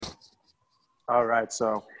All right.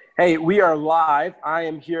 So, hey, we are live. I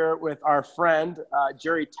am here with our friend,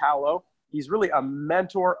 Jerry Tallow. He's really a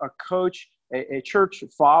mentor, a coach, a church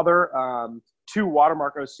father to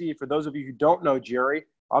Watermark OC. For those of you who don't know Jerry,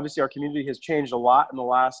 obviously our community has changed a lot in the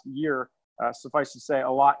last year. Suffice to say, a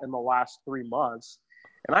lot in the last 3 months.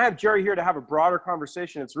 And I have Jerry here to have a broader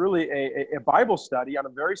conversation. It's really a Bible study on a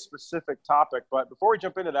very specific topic. But before we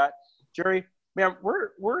jump into that, Jerry, man,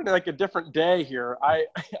 we're in like a different day here. I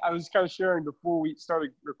was kind of sharing before we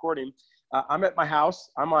started recording. I'm at my house.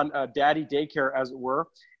 I'm on daddy daycare, as it were.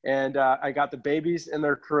 And I got the babies in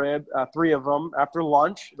their crib, 3 of them, after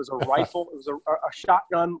lunch. It was a rifle. It was a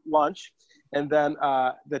shotgun lunch. And then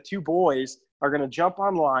the 2 boys are going to jump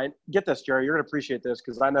online. Get this, Jerry. You're going to appreciate this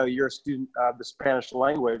because I know you're a student of the Spanish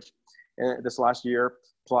language this last year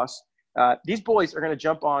plus. These boys are going to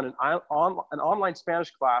jump on an online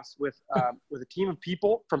Spanish class with a team of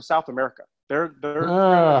people from South America. They're going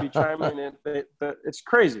to be chiming in. It's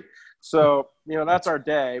crazy. So, that's our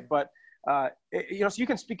day. But, so you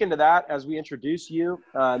can speak into that as we introduce you,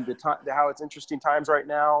 how it's interesting times right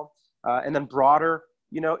now, and then broader.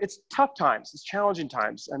 It's tough times. It's challenging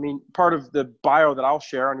times. I mean, part of the bio that I'll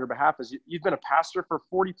share on your behalf is you've been a pastor for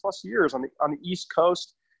 40 plus years on the East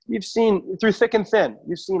Coast. You've seen through thick and thin.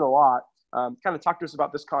 You've seen a lot. Kind of talk to us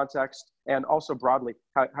about this context and also broadly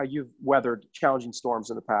how you've weathered challenging storms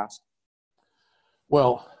in the past.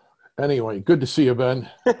 Well, anyway, good to see you, Ben.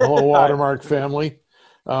 Hello, Watermark family.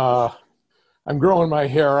 I'm growing my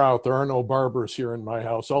hair out. There are no barbers here in my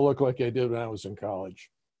house. I'll look like I did when I was in college.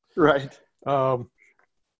 Right.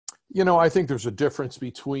 I think there's a difference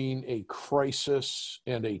between a crisis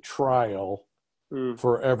and a trial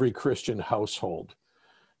for every Christian household.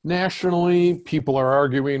 Nationally, people are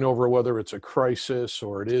arguing over whether it's a crisis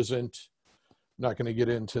or it isn't. I'm not going to get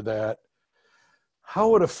into that.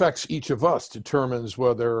 How it affects each of us determines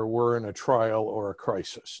whether we're in a trial or a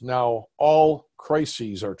crisis. Now, all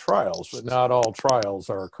crises are trials, but not all trials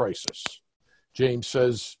are a crisis. James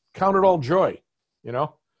says, count it all joy,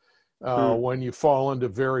 when you fall into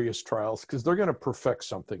various trials, because they're going to perfect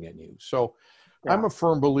something in you. So yeah. I'm a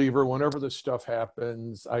firm believer whenever this stuff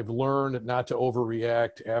happens, I've learned not to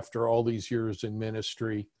overreact after all these years in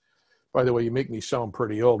ministry. By the way, you make me sound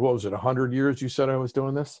pretty old. What was it, 100 years you said I was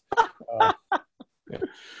doing this? Yeah.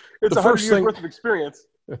 It's 100 years worth of experience.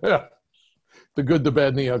 Yeah. The good, the bad,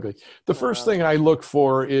 and the ugly. The first thing I look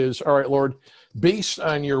for is, all right, Lord, based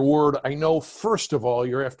on your word, I know, first of all,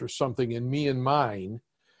 you're after something in me and mine,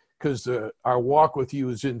 because our walk with you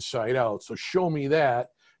is inside out. So show me that,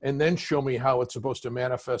 and then show me how it's supposed to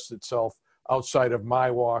manifest itself outside of my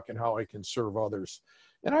walk and how I can serve others.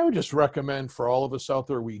 And I would just recommend for all of us out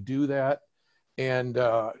there, we do that. And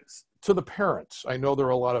to the parents, I know there are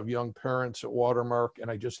a lot of young parents at Watermark, and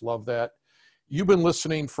I just love that. You've been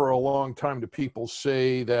listening for a long time to people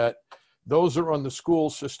say that those that run the school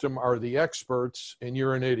system are the experts and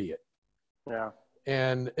you're an idiot. Yeah.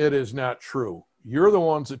 And it is not true. You're the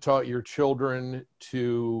ones that taught your children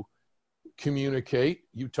to communicate.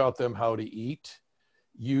 You taught them how to eat.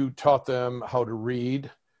 You taught them how to read.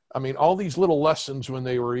 I mean, all these little lessons when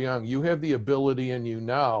they were young. You have the ability in you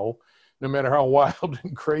now, no matter how wild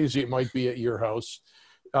and crazy it might be at your house,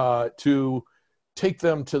 to take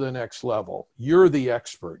them to the next level. You're the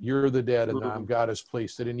expert. You're the dad and mom. God has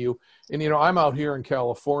placed it in you. And, I'm out here in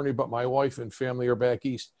California, but my wife and family are back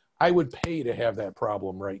east. I would pay to have that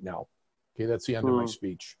problem right now. Okay, that's the end of my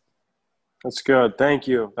speech. That's good. Thank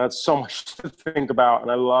you. That's so much to think about. And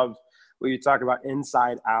I love when you talk about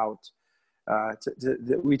inside out.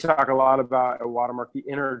 We talk a lot about at Watermark, the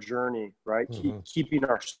inner journey, right? Keeping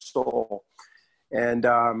our soul. And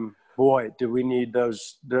boy, do we need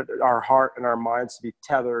our heart and our minds to be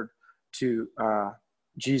tethered to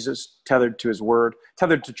Jesus, tethered to his word,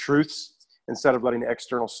 tethered to truths, instead of letting the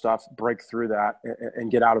external stuff break through that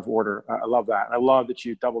and get out of order. I love that. And I love that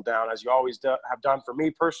you double down, as you always have done for me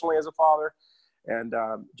personally as a father, and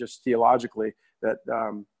just theologically, that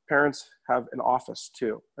parents have an office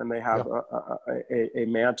too, and they have a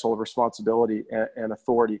mantle of responsibility and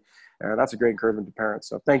authority. And that's a great encouragement to parents.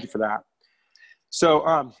 So thank you for that.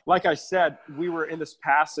 So like I said, we were in this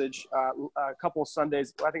passage a couple of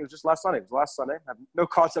Sundays. I think it was just last Sunday. It was last Sunday. I have no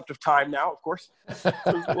concept of time now, of course. So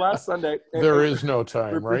it was last Sunday. There is no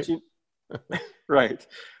time, right? Right.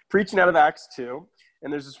 Preaching out of Acts 2.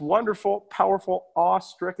 And there's this wonderful, powerful,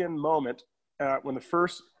 awe-stricken moment when the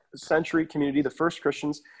first century community, the first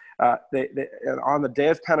Christians, they on the day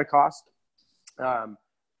of Pentecost,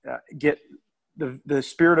 get the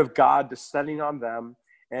Spirit of God descending on them.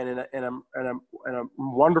 And in a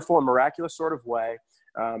wonderful and miraculous sort of way,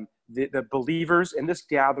 the believers in this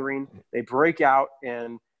gathering, they break out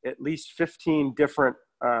in at least 15 different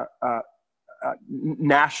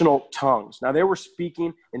national tongues. Now, they were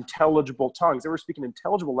speaking intelligible tongues. They were speaking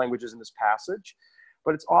intelligible languages in this passage,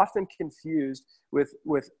 but it's often confused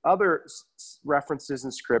with other references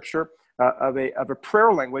in Scripture of a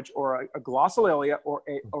prayer language or a glossolalia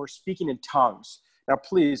or speaking in tongues. Now,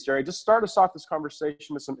 please, Jerry, just start us off this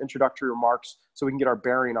conversation with some introductory remarks so we can get our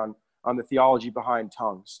bearing on the theology behind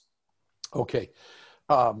tongues. Okay.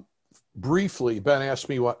 Briefly, Ben asked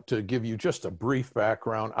me to give you just a brief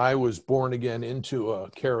background. I was born again into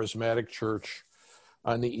a charismatic church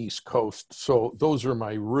on the East Coast, so those are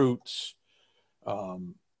my roots.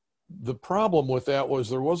 The problem with that was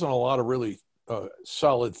there wasn't a lot of really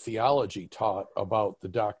solid theology taught about the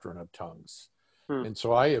doctrine of tongues. And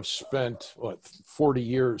so I have spent, 40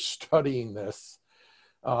 years studying this.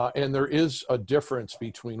 And there is a difference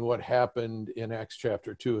between what happened in Acts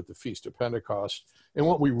chapter 2 at the Feast of Pentecost and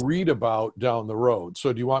what we read about down the road.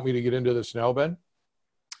 So do you want me to get into this now, Ben?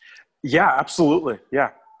 Yeah, absolutely. Yeah.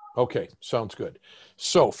 Okay, sounds good.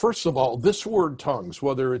 So first of all, this word tongues,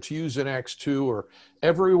 whether it's used in Acts 2 or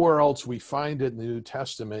everywhere else we find it in the New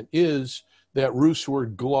Testament, is that Rus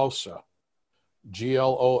word glossa,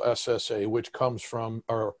 Glossa, which comes from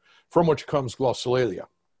which comes glossolalia.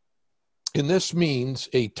 And this means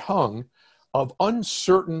a tongue of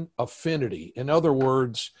uncertain affinity. In other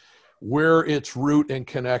words, where its root and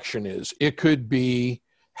connection is. It could be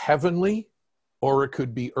heavenly or it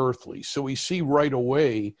could be earthly. So we see right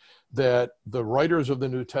away that the writers of the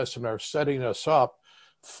New Testament are setting us up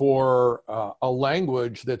for a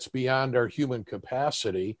language that's beyond our human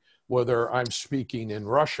capacity, whether I'm speaking in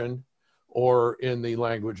Russian or in the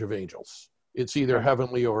language of angels. It's either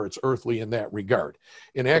heavenly or it's earthly in that regard.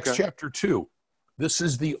 In Acts chapter 2, this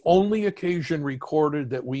is the only occasion recorded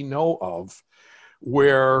that we know of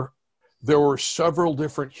where there were several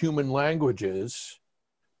different human languages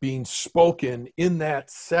being spoken in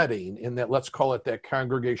that setting, in that, let's call it that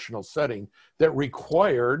congregational setting, that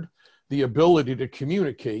required the ability to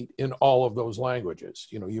communicate in all of those languages.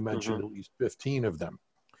 You know, you mentioned at least 15 of them.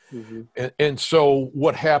 And so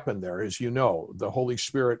what happened there, as you know, the Holy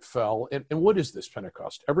Spirit fell. And what is this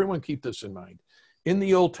Pentecost? Everyone keep this in mind. In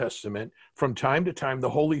the Old Testament, from time to time, the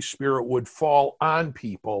Holy Spirit would fall on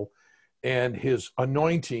people and his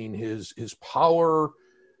anointing, his power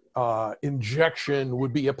injection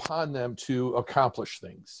would be upon them to accomplish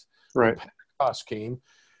things. Right. When Pentecost came,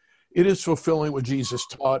 it is fulfilling what Jesus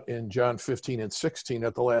taught in John 15 and 16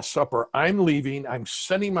 at the Last Supper. I'm leaving. I'm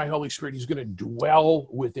sending my Holy Spirit. He's going to dwell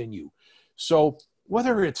within you. So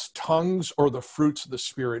whether it's tongues or the fruits of the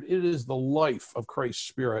Spirit, it is the life of Christ's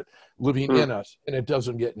Spirit living in us, and it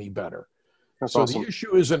doesn't get any better. That's awesome. The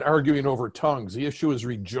issue isn't arguing over tongues. The issue is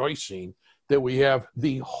rejoicing that we have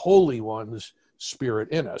the Holy One's Spirit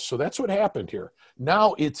in us. So that's what happened here.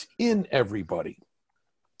 Now it's in everybody.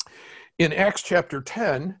 In Acts chapter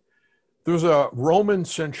 10, there's a Roman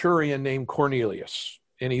centurion named Cornelius,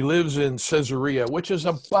 and he lives in Caesarea, which is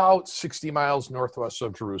about 60 miles northwest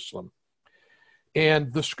of Jerusalem.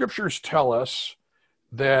 And the scriptures tell us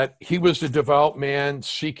that he was a devout man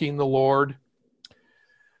seeking the Lord.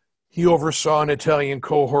 He oversaw an Italian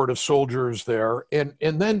cohort of soldiers there. And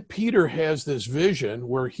then Peter has this vision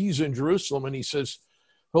where he's in Jerusalem, and he says,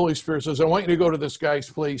 Holy Spirit says, I want you to go to this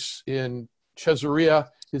guy's place in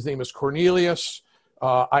Caesarea. His name is Cornelius.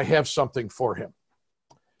 I have something for him.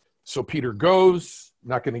 So Peter goes,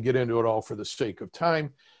 not going to get into it all for the sake of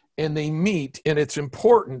time, and they meet. And it's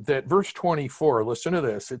important that verse 24, listen to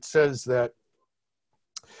this. It says that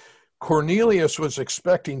Cornelius was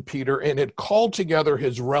expecting Peter and had called together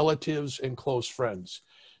his relatives and close friends.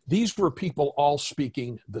 These were people all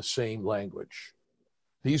speaking the same language.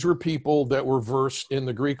 These were people that were versed in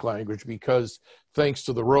the Greek language because thanks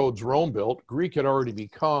to the roads Rome built, Greek had already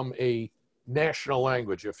become a national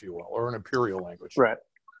language, if you will, or an imperial language. Right.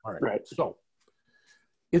 All right. Right. So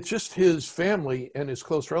it's just his family and his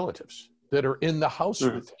close relatives that are in the house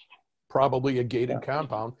with him. Probably a gated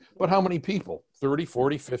compound. But how many people? 30,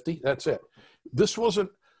 40, 50? That's it. This wasn't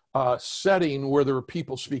a setting where there were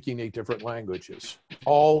people speaking 8 different languages,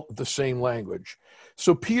 all the same language.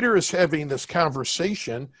 So Peter is having this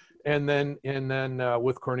conversation and then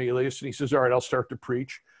with Cornelius, and he says, all right, I'll start to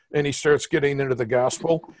preach. And he starts getting into the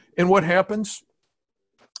gospel. And what happens?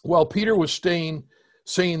 While Peter was saying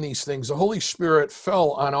these things, the Holy Spirit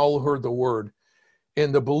fell on all who heard the word.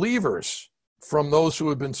 And the believers from those who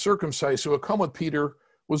had been circumcised who had come with Peter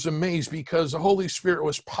was amazed because the Holy Spirit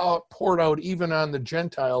was poured out even on the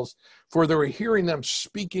Gentiles, for they were hearing them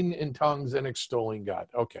speaking in tongues and extolling God.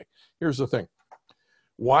 Okay, here's the thing.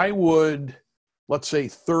 Why would let's say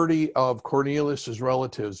 30 of Cornelius's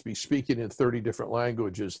relatives be speaking in 30 different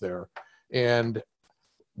languages there. And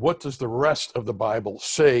what does the rest of the Bible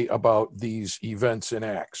say about these events in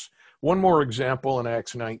Acts? One more example in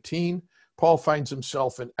Acts 19, Paul finds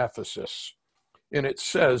himself in Ephesus. And it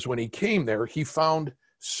says when he came there, he found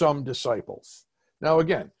some disciples. Now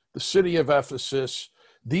again, the city of Ephesus,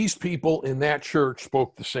 these people in that church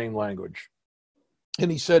spoke the same language.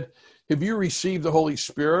 And he said, have you received the Holy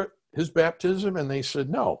Spirit, his baptism? And they said,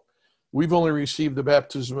 no, we've only received the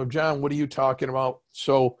baptism of John. What are you talking about?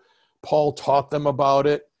 So Paul taught them about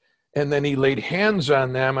it. And then he laid hands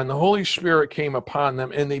on them and the Holy Spirit came upon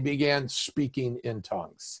them and they began speaking in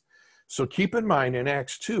tongues. So keep in mind in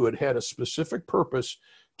Acts 2, it had a specific purpose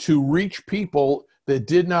to reach people that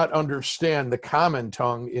did not understand the common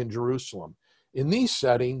tongue in Jerusalem. In these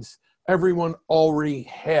settings, everyone already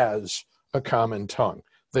has a common tongue.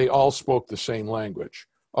 They all spoke the same language.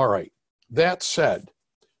 All right, that said,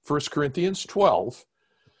 1 Corinthians 12,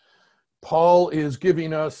 Paul is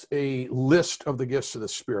giving us a list of the gifts of the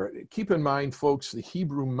Spirit. Keep in mind, folks, the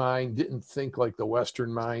Hebrew mind didn't think like the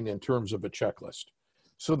Western mind in terms of a checklist.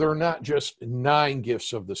 So they're not just 9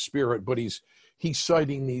 gifts of the Spirit, but he's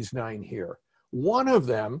citing these 9 here. One of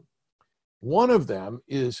them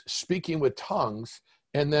is speaking with tongues,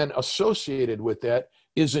 and then associated with that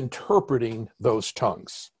is interpreting those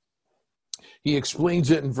tongues. He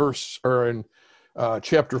explains it in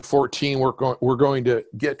chapter 14. We're going to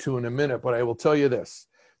get to in a minute, but I will tell you this: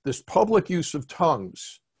 this public use of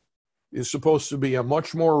tongues is supposed to be a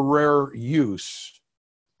much more rare use.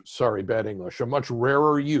 Sorry, bad English. A much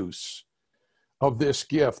rarer use of this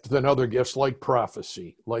gift than other gifts like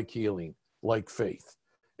prophecy, like healing, like faith.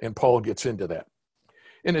 And Paul gets into that.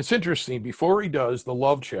 And it's interesting, before he does the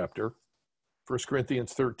love chapter, 1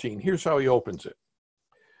 Corinthians 13, here's how he opens it.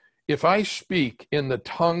 If I speak in the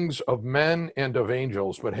tongues of men and of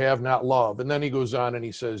angels, but have not love, and then he goes on and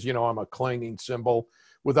he says, I'm a clanging cymbal.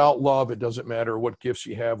 Without love, it doesn't matter what gifts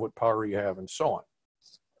you have, what power you have, and so on.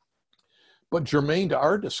 But germane to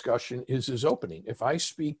our discussion is his opening. If I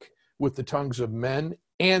speak with the tongues of men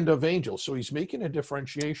and of angels. So he's making a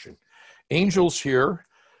differentiation. Angels here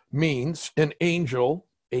means an angel,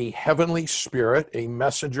 a heavenly spirit, a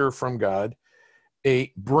messenger from God,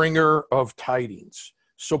 a bringer of tidings.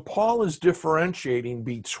 So Paul is differentiating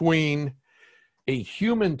between a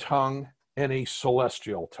human tongue and a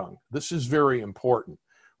celestial tongue. This is very important.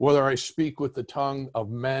 Whether I speak with the tongue of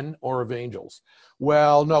men or of angels.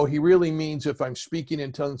 Well, no, he really means if I'm speaking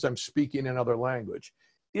in tongues, I'm speaking in other language.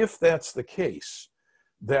 If that's the case,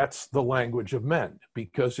 that's the language of men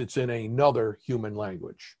because it's in another human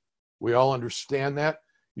language. We all understand that?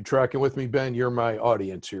 You tracking with me, Ben? You're my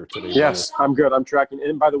audience here today. Yes, I'm good. I'm tracking.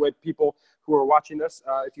 And by the way, people who are watching this,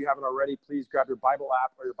 if you haven't already, please grab your Bible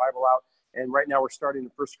app or your Bible out. And right now we're starting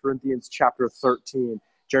in 1 Corinthians chapter 13.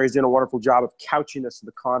 Jerry's doing a wonderful job of couching this in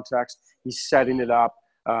the context. He's setting it up,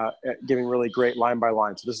 giving really great line by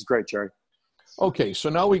line. So this is great, Jerry. Okay, so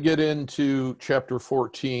now we get into chapter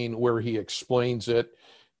 14 where he explains it.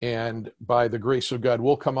 And by the grace of God,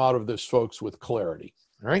 we'll come out of this, folks, with clarity.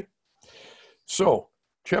 All right? So,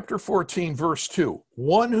 chapter 14, verse 2.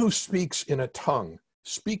 One who speaks in a tongue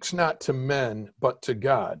speaks not to men, but to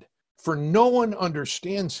God. For no one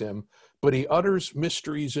understands him, but he utters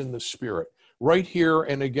mysteries in the Spirit. Right here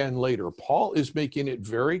and again later, Paul is making it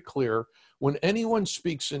very clear when anyone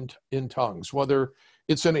speaks in tongues, whether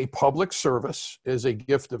it's in a public service as a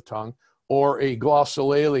gift of tongue or a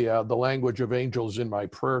glossolalia, the language of angels in my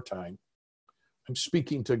prayer time, I'm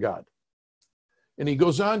speaking to God. And he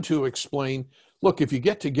goes on to explain, look, if you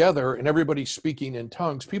get together and everybody's speaking in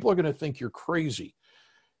tongues, people are going to think you're crazy.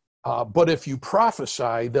 But if you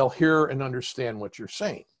prophesy, they'll hear and understand what you're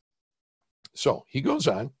saying. So he goes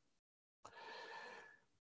on.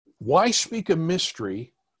 Why speak a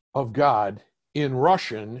mystery of God in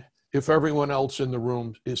Russian if everyone else in the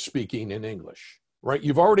room is speaking in English, right?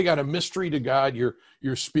 You've already got a mystery to God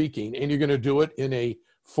you're speaking, and you're going to do it in a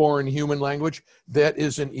foreign human language. That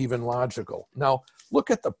isn't even logical. Now,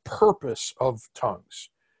 look at the purpose of tongues.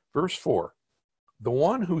 Verse 4, the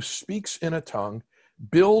one who speaks in a tongue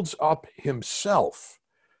builds up himself,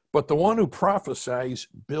 but the one who prophesies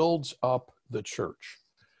builds up the church.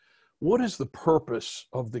 What is the purpose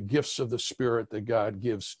of the gifts of the Spirit that God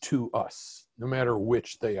gives to us, no matter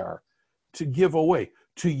which they are? To give away,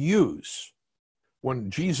 to use. When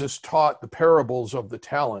Jesus taught the parables of the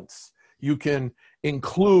talents, you can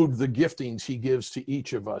include the giftings he gives to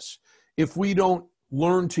each of us. If we don't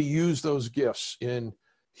learn to use those gifts in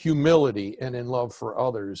humility and in love for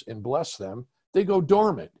others and bless them, they go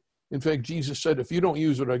dormant. In fact, Jesus said, if you don't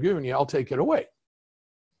use what I've given you, I'll take it away.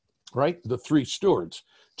 right? The three stewards,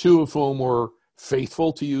 two of whom were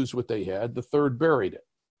faithful to use what they had. The third buried it.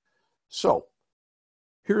 So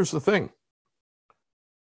here's the thing.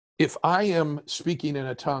 If I am speaking in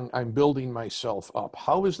a tongue, I'm building myself up.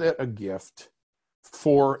 How is that a gift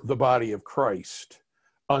for the body of Christ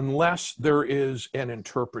unless there is an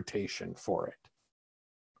interpretation for it?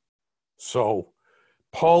 So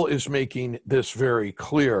Paul is making this very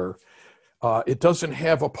clear. It doesn't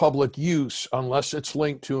have a public use unless it's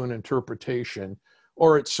linked to an interpretation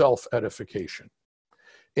or it's self-edification.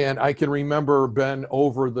 And I can remember, Ben,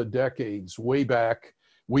 over the decades, way back,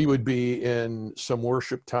 we would be in some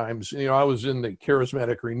worship times. You know, I was in the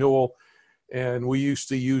charismatic renewal, and we used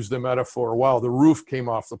to use the metaphor, wow, the roof came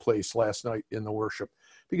off the place last night in the worship,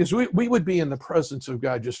 because we would be in the presence of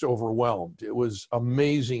God just overwhelmed. It was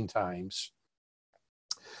amazing times.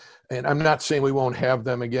 And I'm not saying we won't have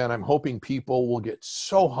them again. I'm hoping people will get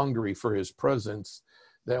so hungry for his presence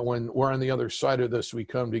that when we're on the other side of this, we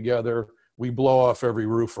come together, we blow off every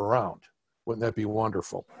roof around. Wouldn't that be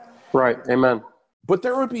wonderful? Right. Amen. But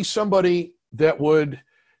there would be somebody that would,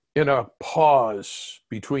 in a pause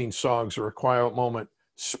between songs or a quiet moment,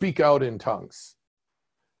 speak out in tongues.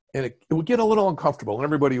 And it would get a little uncomfortable, and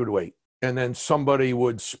everybody would wait. And then somebody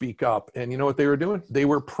would speak up. And you know what they were doing? They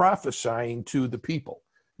were prophesying to the people.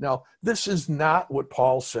 Now, this is not what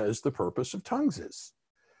Paul says the purpose of tongues is.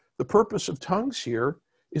 The purpose of tongues here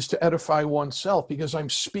is to edify oneself, because I'm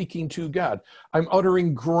speaking to God. I'm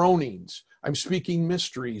uttering groanings. I'm speaking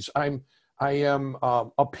mysteries. I am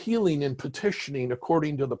appealing and petitioning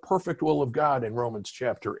according to the perfect will of God in Romans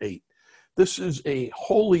chapter 8. This is a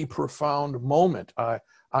holy, profound moment I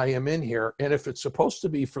am in here. And if it's supposed to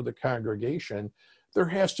be for the congregation, there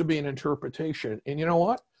has to be an interpretation. And you know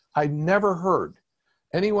what? I've never heard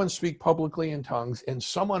anyone speak publicly in tongues and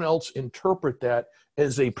someone else interpret that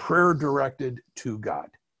as a prayer directed to God.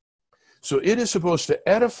 So it is supposed to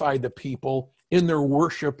edify the people in their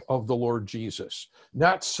worship of the Lord Jesus,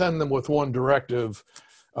 not send them with one directive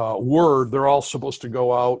word. They're all supposed to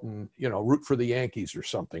go out and, you know, root for the Yankees or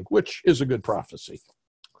something, which is a good prophecy.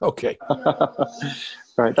 Okay.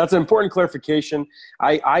 All right. That's an important clarification.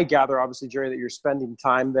 I gather, obviously, Jerry, that you're spending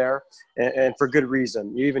time there, and for good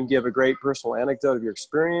reason. You even give a great personal anecdote of your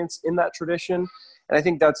experience in that tradition. And I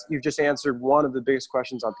think you've just answered one of the biggest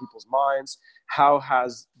questions on people's minds. How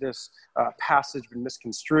has this passage been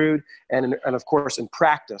misconstrued? And of course, in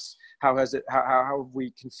practice, how have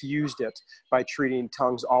we confused it by treating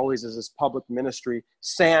tongues always as this public ministry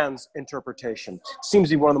sans interpretation? Seems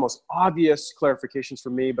to be one of the most obvious clarifications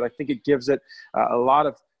for me, but I think it gives it a lot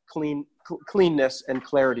of cleanness and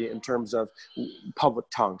clarity in terms of public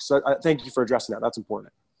tongues. So thank you for addressing that. That's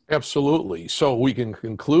important. Absolutely. So we can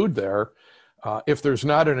conclude there. If there's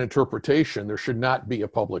not an interpretation, there should not be a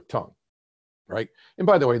public tongue, right? And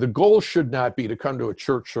by the way, the goal should not be to come to a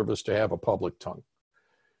church service to have a public tongue.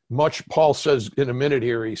 Paul says in a minute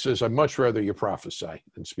here, he says, I'd much rather you prophesy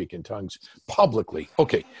than speak in tongues publicly.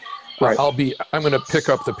 Okay, right. I'm going to pick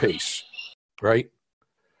up the pace, right?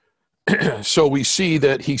 So we see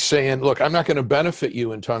that he's saying, look, I'm not going to benefit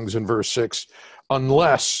you in tongues in verse 6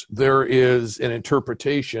 unless there is an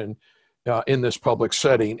interpretation in this public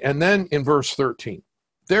setting. And then in verse 13,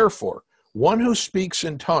 therefore, one who speaks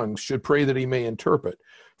in tongues should pray that he may interpret.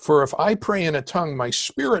 For if I pray in a tongue, my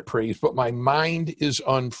spirit prays, but my mind is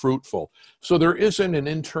unfruitful. So there isn't an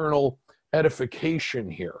internal edification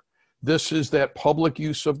here. This is that public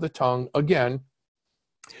use of the tongue. Again,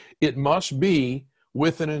 it must be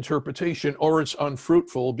with an interpretation or it's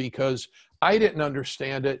unfruitful because I didn't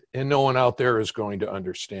understand it and no one out there is going to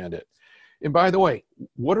understand it. And by the way,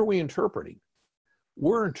 what are we interpreting?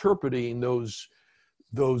 We're interpreting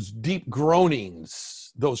those deep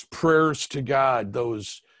groanings, those prayers to God,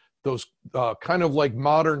 those kind of like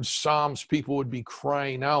modern Psalms people would be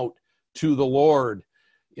crying out to the Lord.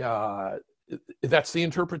 That's the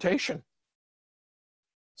interpretation.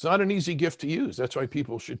 It's not an easy gift to use. That's why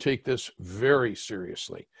people should take this very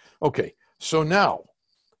seriously. Okay, so now,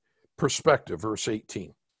 perspective, verse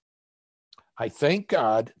 18. I thank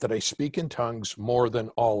God that I speak in tongues more than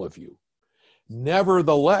all of you.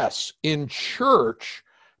 Nevertheless, in church,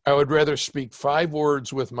 I would rather speak 5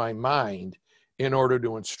 words with my mind in order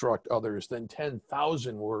to instruct others than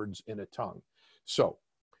 10,000 words in a tongue. So,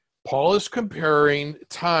 Paul is comparing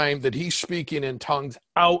time that he's speaking in tongues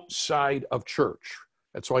outside of church.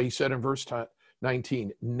 That's why he said in verse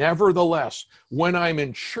 19, nevertheless, when I'm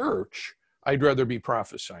in church, I'd rather be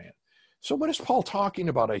prophesying. So what is Paul talking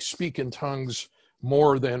about? I speak in tongues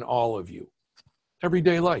more than all of you.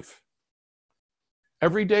 Everyday life.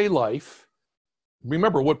 Everyday life.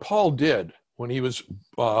 Remember what Paul did when he was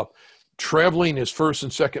traveling his first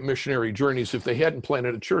and second missionary journeys, if they hadn't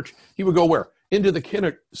planted a church, he would go where? Into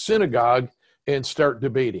the synagogue and start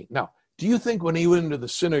debating. Now, do you think when he went into the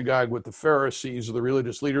synagogue with the Pharisees or the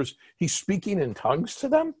religious leaders, he's speaking in tongues to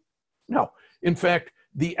them? No. In fact,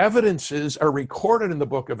 the evidences are recorded in the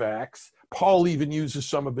book of Acts. Paul even uses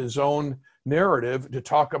some of his own narrative to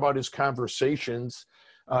talk about his conversations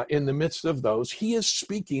in the midst of those. He is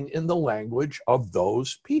speaking in the language of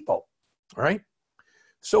those people, all right?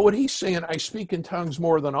 So what he's saying, I speak in tongues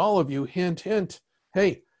more than all of you, hint, hint.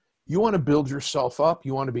 Hey, you want to build yourself up?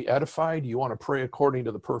 You want to be edified? You want to pray according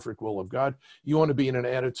to the perfect will of God? You want to be in an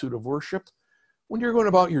attitude of worship? When you're going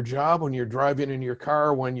about your job, when you're driving in your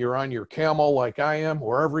car, when you're on your camel like I am,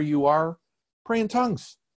 wherever you are, pray in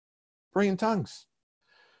tongues. Pray in tongues.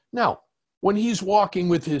 Now, when he's walking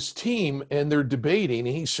with his team and they're debating,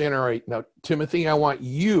 and he's saying, all right, now, Timothy, I want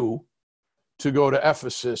you to go to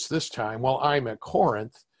Ephesus this time while I'm at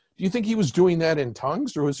Corinth. Do you think he was doing that in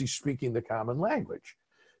tongues, or was he speaking the common language?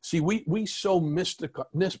 See, we so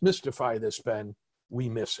mystify this, Ben, we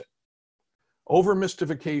miss it. Over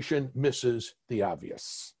mystification misses the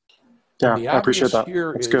obvious. Yeah, the I appreciate that.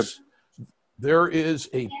 Here That's is good. there is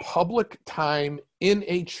a public time in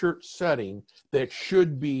a church setting that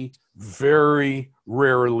should be very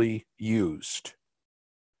rarely used.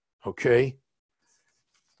 Okay?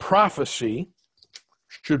 Prophecy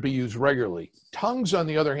should be used regularly. Tongues, on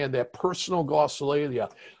the other hand, that personal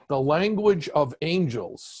glossolalia, the language of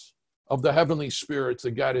angels, of the heavenly spirits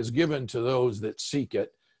that God has given to those that seek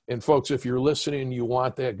it. And folks, if you're listening, you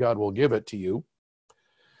want that, God will give it to you.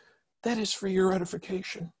 That is for your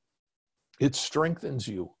edification. It strengthens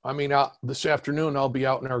you. I mean, this afternoon, I'll be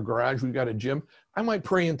out in our garage. We've got a gym. I might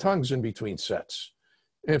pray in tongues in between sets.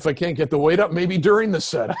 And if I can't get the weight up, maybe during the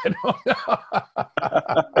set. I don't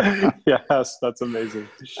know. Yes, that's amazing.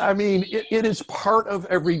 I mean, it is part of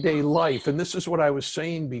everyday life. And this is what I was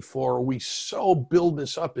saying before. We so build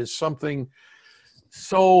this up as something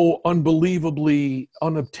so unbelievably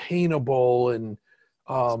unobtainable and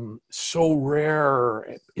so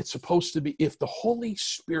rare. It's supposed to be, if the Holy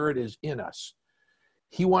Spirit is in us,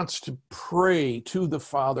 he wants to pray to the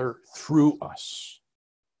Father through us.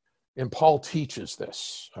 And Paul teaches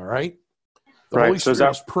this, all right? The Holy Spirit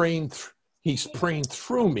is praying, he's praying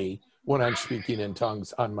through me when I'm speaking in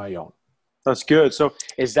tongues on my own. That's good. So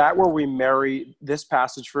is that where we marry this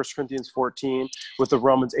passage, 1 Corinthians 14, with the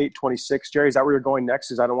Romans 8:26? Jerry, is that where you're going next?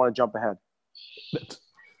 Because I don't want to jump ahead.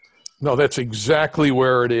 No, that's exactly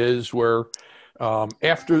where it is, where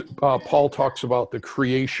after Paul talks about the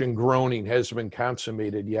creation groaning hasn't been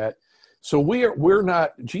consummated yet. So we're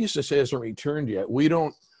not, Jesus hasn't returned yet.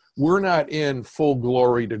 We're not in full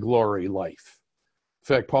glory to glory life. In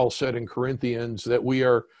fact, Paul said in Corinthians that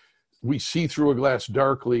we see through a glass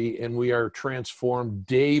darkly, and we are transformed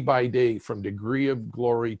day by day from degree of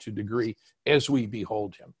glory to degree as we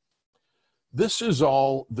behold him. This is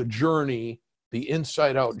all the journey, the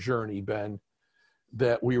inside out journey, Ben,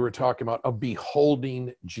 that we were talking about, of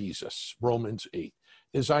beholding Jesus, Romans 8.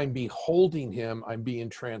 As I'm beholding him, I'm being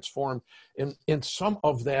transformed. And some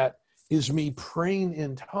of that is me praying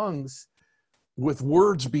in tongues with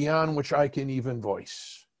words beyond which I can even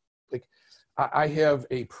voice. Like, I have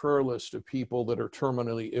a prayer list of people that are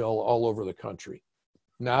terminally ill all over the country,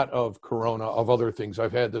 not of corona, of other things.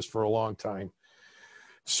 I've had this for a long time.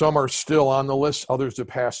 Some are still on the list. Others have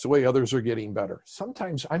passed away. Others are getting better.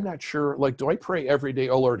 Sometimes I'm not sure, like, do I pray every day,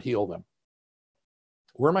 oh, Lord, heal them?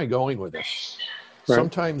 Where am I going with this? Right.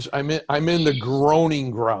 Sometimes I'm in the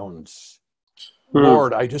groaning grounds.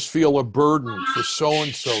 Lord, I just feel a burden for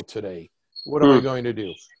so-and-so today. What am I going to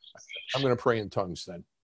do? I'm going to pray in tongues then.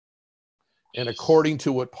 And according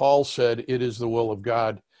to what Paul said, it is the will of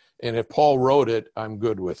God. And if Paul wrote it, I'm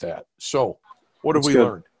good with that. So what have we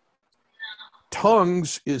learned?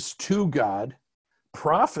 Tongues is to God.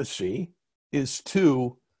 Prophecy is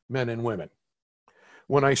to men and women.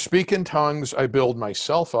 When I speak in tongues, I build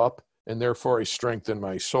myself up, and therefore I strengthen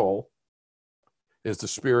my soul as the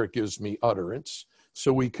Spirit gives me utterance.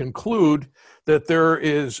 So we conclude that there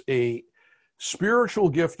is a spiritual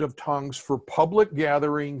gift of tongues for public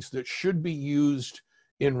gatherings that should be used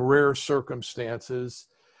in rare circumstances.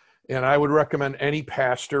 And I would recommend any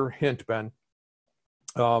pastor, hint, Ben,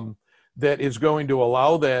 that is going to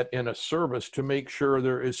allow that in a service to make sure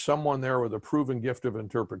there is someone there with a proven gift of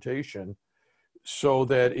interpretation so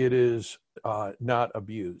that it is not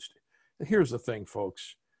abused. Here's the thing,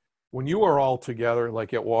 folks. When you are all together,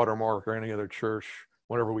 like at Watermark or any other church,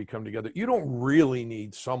 whenever we come together, you don't really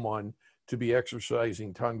need someone to be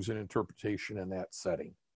exercising tongues and interpretation in that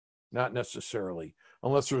setting. Not necessarily,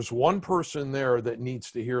 unless there's one person there that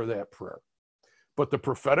needs to hear that prayer. but the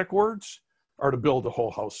prophetic words are to build the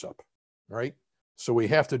whole house up, right? So we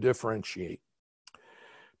have to differentiate.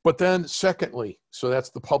 But then secondly, so that's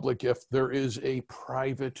the public gift, there is a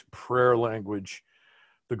private prayer language,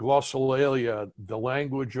 the glossolalia, the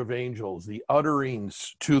language of angels, the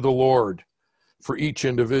utterings to the Lord for each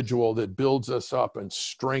individual that builds us up and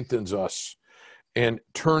strengthens us and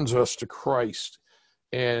turns us to Christ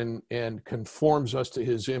and conforms us to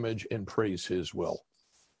his image and praise his will.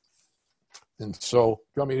 And so, do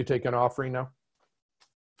you want me to take an offering now?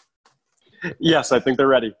 Yes, I think they're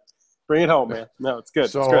ready. Bring it home, man. No, it's good.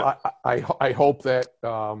 So it's good. I hope that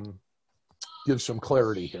gives some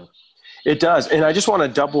clarity here. It does. And I just want to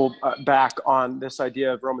double back on this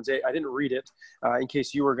idea of Romans 8. I didn't read it in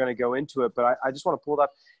case you were going to go into it, but I just want to pull it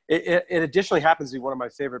up. It additionally happens to be one of my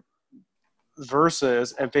favorite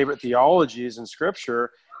verses and favorite theologies in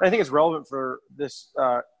Scripture. And I think it's relevant for this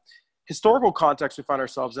historical context we find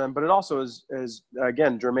ourselves in, but it also is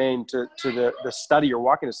again, germane to the study you're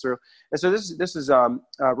walking us through. And so this is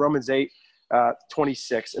Romans 8,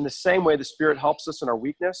 26. In the same way, the Spirit helps us in our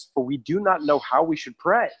weakness, for we do not know how we should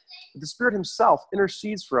pray. But the Spirit himself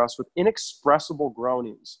intercedes for us with inexpressible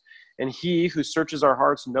groanings. And he who searches our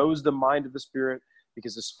hearts knows the mind of the Spirit,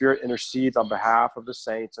 because the Spirit intercedes on behalf of the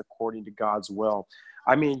saints according to God's will.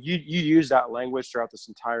 I mean, you use that language throughout this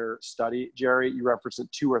entire study, Jerry. You reference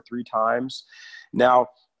it 2 or 3 times. Now,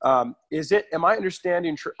 am I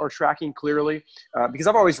understanding or tracking clearly? Because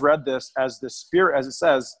I've always read this as the Spirit, as it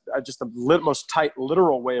says, just the most tight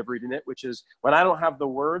literal way of reading it, which is when I don't have the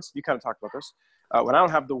words, you kind of talked about this. When I don't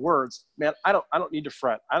have the words, man, I don't need to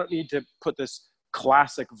fret. I don't need to put this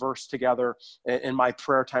classic verse together in my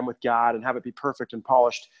prayer time with God and have it be perfect and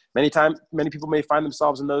polished. Many people may find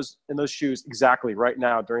themselves in those shoes exactly right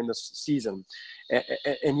now during this season.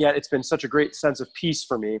 And yet it's been such a great sense of peace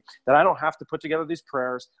for me that I don't have to put together these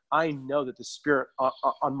prayers. I know that the Spirit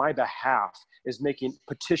on my behalf is making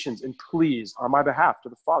petitions and pleas on my behalf to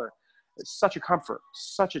the Father. It's such a comfort,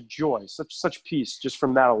 such a joy, such peace just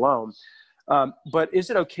from that alone. But is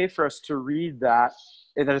it okay for us to read that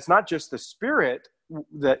it's not just the Spirit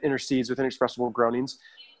that intercedes with inexpressible groanings?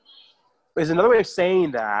 Is another way of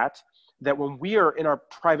saying that when we are in our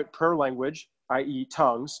private prayer language, i.e.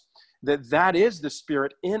 tongues, that is the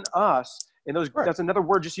Spirit in us. And right. That's another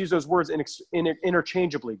word. Just use those words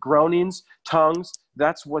interchangeably. Groanings, tongues.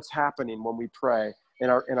 That's what's happening when we pray in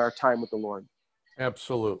our time with the Lord.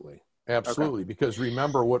 Absolutely. Okay. Because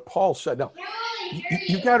remember what Paul said. Now,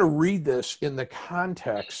 you got to read this in the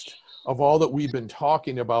context of all that we've been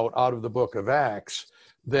talking about out of the book of Acts,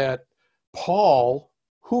 that Paul,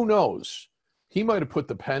 who knows, he might have put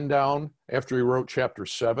the pen down after he wrote chapter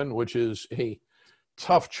 7, which is a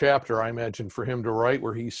tough chapter, I imagine, for him to write,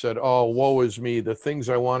 where he said, oh, woe is me, the things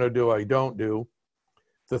I want to do, I don't do.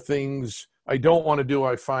 The things I don't want to do,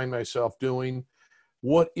 I find myself doing.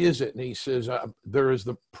 What is it? And he says, there is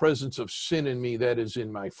the presence of sin in me that is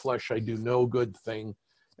in my flesh. I do no good thing.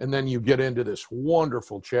 And then you get into this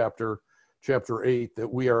wonderful chapter 8,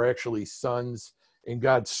 that we are actually sons and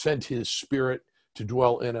God sent his Spirit to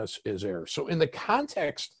dwell in us as heirs. So in the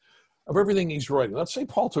context of everything he's writing, let's say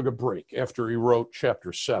Paul took a break after he wrote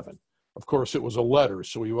chapter 7. Of course, it was a letter,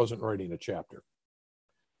 so he wasn't writing a chapter.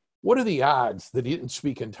 What are the odds that he didn't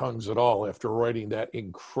speak in tongues at all after writing that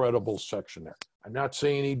incredible section there? I'm not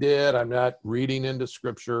saying he did. I'm not reading into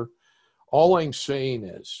Scripture. All I'm saying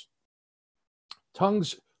is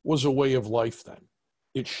tongues was a way of life then.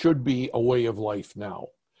 It should be a way of life now.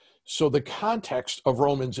 So the context of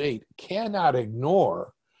Romans 8 cannot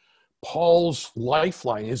ignore Paul's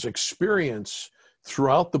lifeline, his experience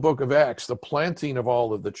throughout the book of Acts, the planting of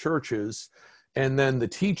all of the churches, and then the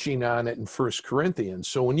teaching on it in 1 Corinthians.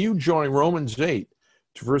 So when you join Romans 8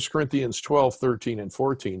 to 1 Corinthians 12, 13, and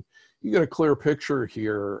 14, you get a clear picture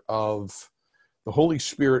here of the Holy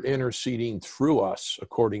Spirit interceding through us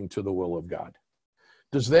according to the will of God.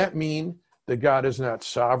 Does that mean that God is not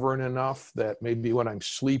sovereign enough, that maybe when I'm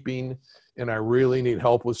sleeping and I really need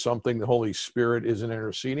help with something, the Holy Spirit isn't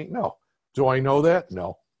interceding? No. Do I know that?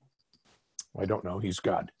 No. I don't know. He's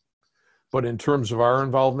God. But in terms of our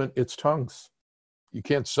involvement, it's tongues. You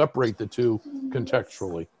can't separate the two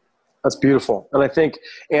contextually. That's beautiful. And I think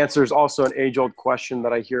answers also an age-old question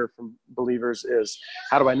that I hear from believers is,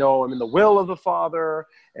 how do I know I'm in the will of the Father?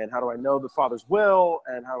 And how do I know the Father's will?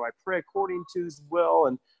 And how do I pray according to his will?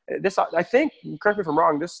 And this, I think, correct me if I'm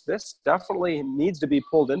wrong, this definitely needs to be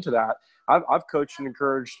pulled into that. I've coached and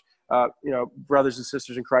encouraged, brothers and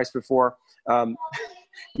sisters in Christ before.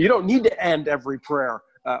 You don't need to end every prayer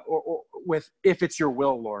or with, if it's your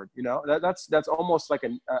will, Lord. That's almost like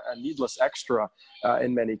a needless extra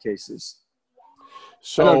in many cases.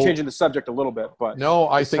 I know I'm So changing the subject a little bit, but no,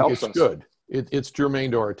 I this think helps it's us. good. It's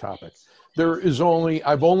germane to our topic.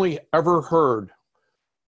 I've only ever heard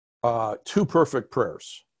two perfect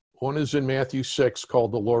prayers. One is in Matthew 6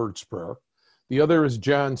 called the Lord's Prayer. The other is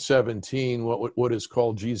John 17, what is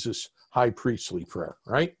called Jesus' high priestly prayer,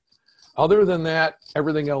 right? Other than that,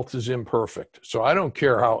 everything else is imperfect. So I don't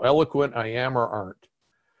care how eloquent I am or aren't,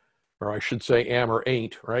 or I should say am or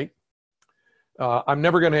ain't, right? I'm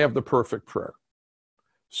never going to have the perfect prayer.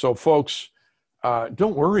 So folks,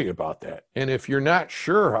 don't worry about that. And if you're not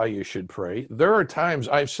sure how you should pray, there are times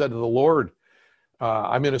I've said to the Lord,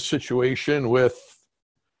 I'm in a situation with,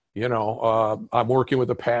 I'm working with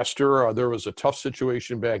a pastor. There was a tough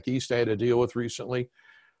situation back east I had to deal with recently.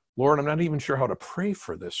 Lord, I'm not even sure how to pray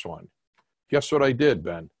for this one. Guess what I did,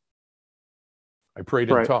 Ben? I prayed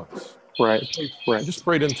in tongues. Right. I just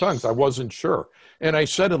prayed in tongues. I wasn't sure. And I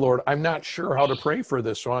said to the Lord, I'm not sure how to pray for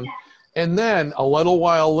this one. And then a little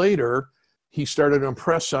while later, he started to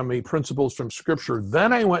impress on me principles from Scripture.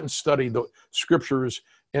 Then I went and studied the Scriptures,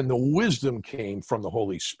 and the wisdom came from the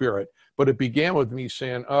Holy Spirit. But it began with me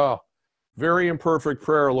saying, very imperfect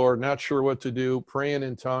prayer, Lord, not sure what to do, praying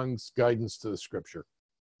in tongues, guidance to the Scripture.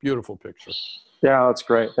 Beautiful picture. Yeah, that's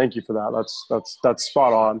great. Thank you for that. That's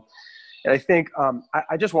spot on. And I think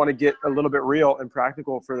I just want to get a little bit real and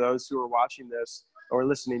practical for those who are watching this or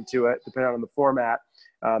listening to it, depending on the format.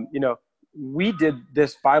 We did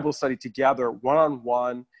this Bible study together,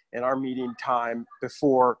 one-on-one, in our meeting time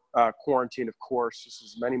before quarantine, of course. This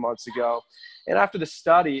was many months ago. And after the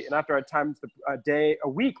study, and after I had time, a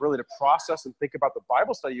week really, to process and think about the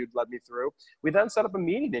Bible study you'd led me through, we then set up a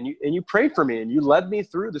meeting, and you prayed for me, and you led me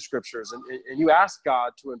through the Scriptures, and you asked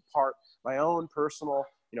God to impart my own personal,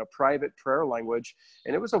 private prayer language.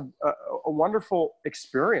 And it was a wonderful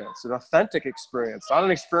experience, an authentic experience, not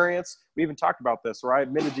an experience, we even talked about this, where I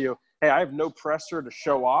admitted to you, hey, I have no pressure to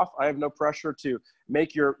show off. I have no pressure to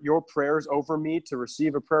make your prayers over me to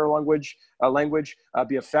receive a prayer language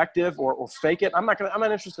be effective or fake it. I'm not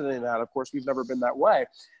interested in that. Of course, we've never been that way.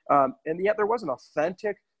 And yet there was an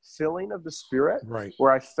authentic filling of the Spirit, right,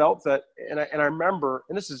 where I felt that, and I remember,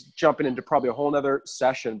 and this is jumping into probably a whole nother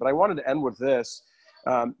session, but I wanted to end with this,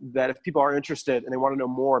 that if people are interested and they want to know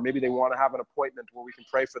more, maybe they want to have an appointment where we can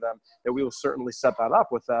pray for them, that we will certainly set that up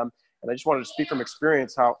with them. And I just wanted to speak from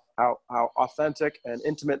experience how authentic and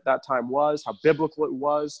intimate that time was, how biblical it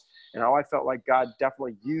was, and how I felt like God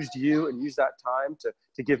definitely used you and used that time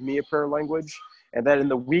to give me a prayer language. And then in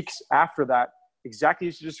the weeks after that, exactly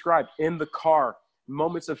as you described, in the car,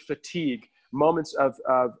 moments of fatigue, moments of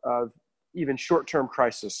even short-term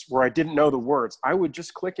crisis where I didn't know the words, I would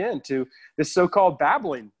just click into this so-called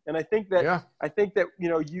babbling. And I think that,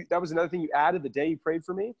 that was another thing you added the day you prayed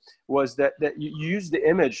for me, was that you used the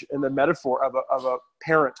image and the metaphor of a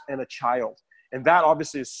parent and a child. And that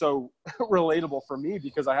obviously is so relatable for me,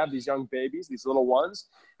 because I have these young babies, these little ones,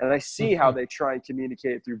 and I see how they try and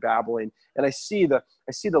communicate through babbling. And I see the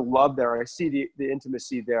love there. I see the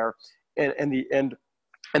intimacy there, and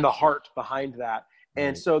the heart behind that.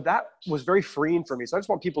 And so that was very freeing for me. So I just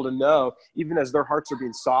want people to know, even as their hearts are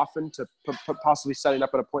being softened to possibly setting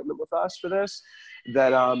up an appointment with us for this,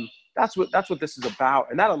 that that's what this is about.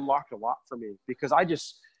 And that unlocked a lot for me, because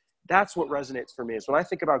that's what resonates for me, is when I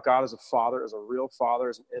think about God as a father, as a real father,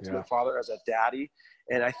 as an intimate father, as a daddy,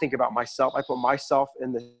 and I think about myself, I put myself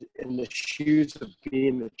in the shoes of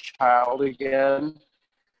being the child again.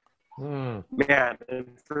 Man, and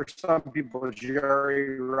for some people,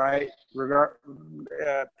 Jerry, right,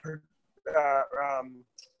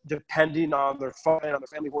 depending on their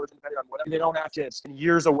family origin, depending on whatever, they don't have kids, and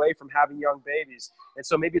years away from having young babies, and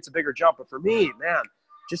so maybe it's a bigger jump. But for me, man,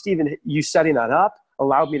 just even you setting that up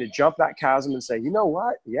allowed me to jump that chasm and say, you know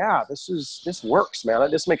what? Yeah, this works, man.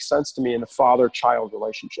 This makes sense to me in the father-child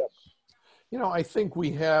relationship. I think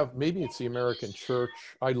we have, maybe it's the American church.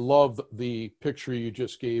 I love the picture you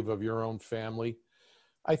just gave of your own family.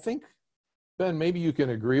 I think, Ben, maybe you can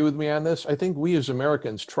agree with me on this. I think we as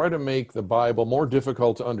Americans try to make the Bible more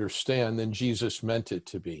difficult to understand than Jesus meant it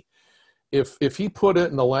to be. If he put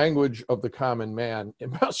it in the language of the common man,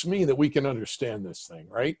 it must mean that we can understand this thing,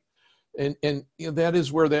 right? And that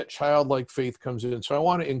is where that childlike faith comes in. So I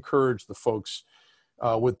want to encourage the folks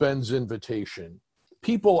with Ben's invitation.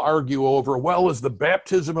 People argue over, well, is the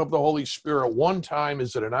baptism of the Holy Spirit one time?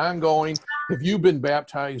 Is it an ongoing? Have you been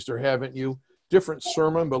baptized or haven't you? Different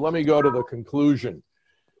sermon, but let me go to the conclusion.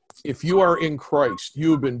 If you are in Christ, you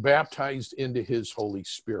have been baptized into his Holy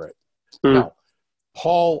Spirit. Now,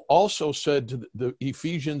 Paul also said to the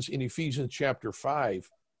Ephesians in Ephesians chapter 5,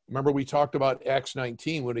 remember we talked about Acts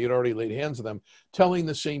 19 when he had already laid hands on them, telling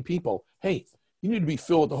the same people, hey, You need to be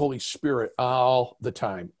filled with the Holy Spirit all the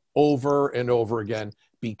time, over and over again,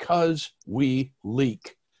 because we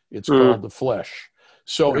leak. It's called the flesh.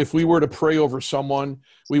 So if we were to pray over someone,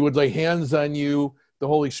 we would lay hands on you. The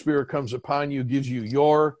Holy Spirit comes upon you, gives you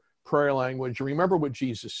your prayer language. Remember what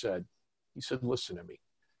Jesus said. He said, listen to me.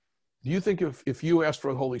 Do you think if you asked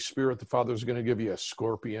for the Holy Spirit, the Father's going to give you a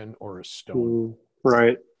scorpion or a stone?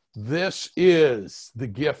 Right. This is the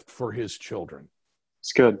gift for his children.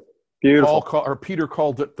 It's good. Beautiful. Peter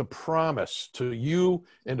called it the promise to you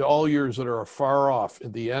and to all yours that are afar off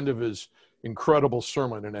at the end of his incredible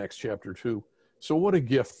sermon in Acts chapter 2. So what a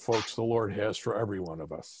gift, folks, the Lord has for every one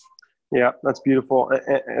of us. Yeah, that's beautiful.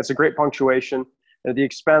 It's a great punctuation. At the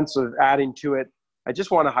expense of adding to it, I just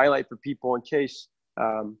want to highlight for people in case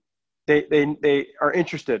they are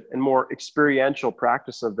interested in more experiential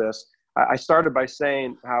practice of this. I started by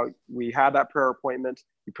saying how we had that prayer appointment.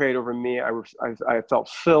 You prayed over me. I felt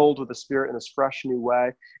filled with the Spirit in this fresh new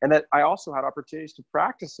way, and that I also had opportunities to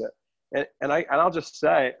practice it. And I'll just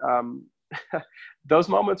say, those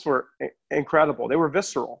moments were incredible. They were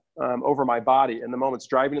visceral over my body. And the moments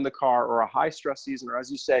driving in the car, or a high stress season, or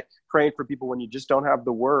as you say, praying for people when you just don't have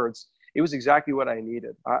the words, it was exactly what I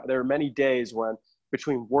needed. There are many days when,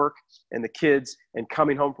 between work and the kids and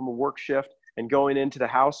coming home from a work shift and going into the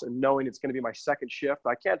house and knowing it's going to be my second shift,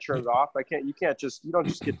 I can't turn it off. You don't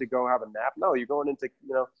just get to go have a nap. No, you're going into,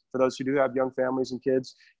 for those who do have young families and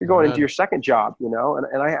kids, you're going into your second job,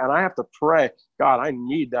 and I have to pray, God, I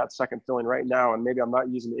need that second filling right now. And maybe I'm not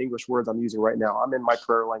using the English words I'm using right now. I'm in my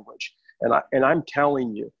prayer language. And I'm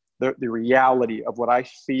telling you the reality of what I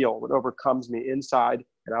feel, what overcomes me inside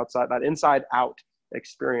and outside, that inside out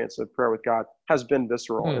experience of prayer with God has been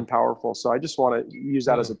visceral and powerful. So I just want to use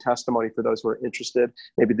that as a testimony for those who are interested.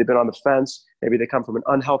 Maybe they've been on the fence. Maybe they come from an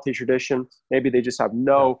unhealthy tradition. Maybe they just have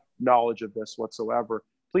no knowledge of this whatsoever.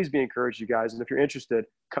 Please be encouraged, you guys. And if you're interested,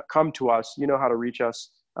 come to us. You know how to reach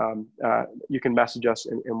us. You can message us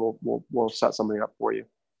and we'll set something up for you.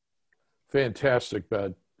 Fantastic,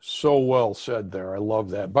 Ben. So well said there. I love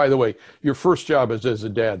that. By the way, your first job is as a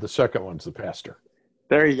dad. The second one's the pastor.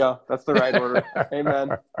 There you go. That's the right order.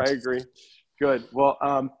 Amen. I agree. Good. Well,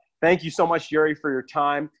 thank you so much, Jerry, for your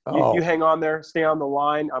time. You hang on there. Stay on the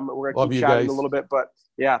line. We're going to keep chatting a little bit. But,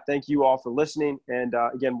 yeah, thank you all for listening. And,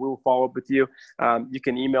 again, we will follow up with you. You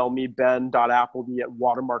can email me,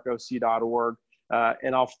 ben.appleby@watermarkoc.org,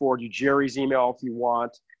 and I'll forward you Jerry's email if you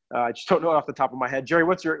want. I just don't know it off the top of my head. Jerry, you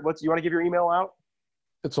want to give your email out?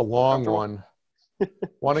 It's a long one.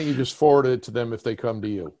 Why don't you just forward it to them if they come to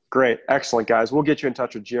you? Great. Excellent, guys. We'll get you in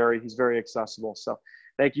touch with Jerry. He's very accessible. So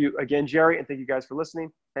thank you again, Jerry, and thank you guys for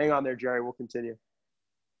listening. Hang on there, Jerry. We'll continue.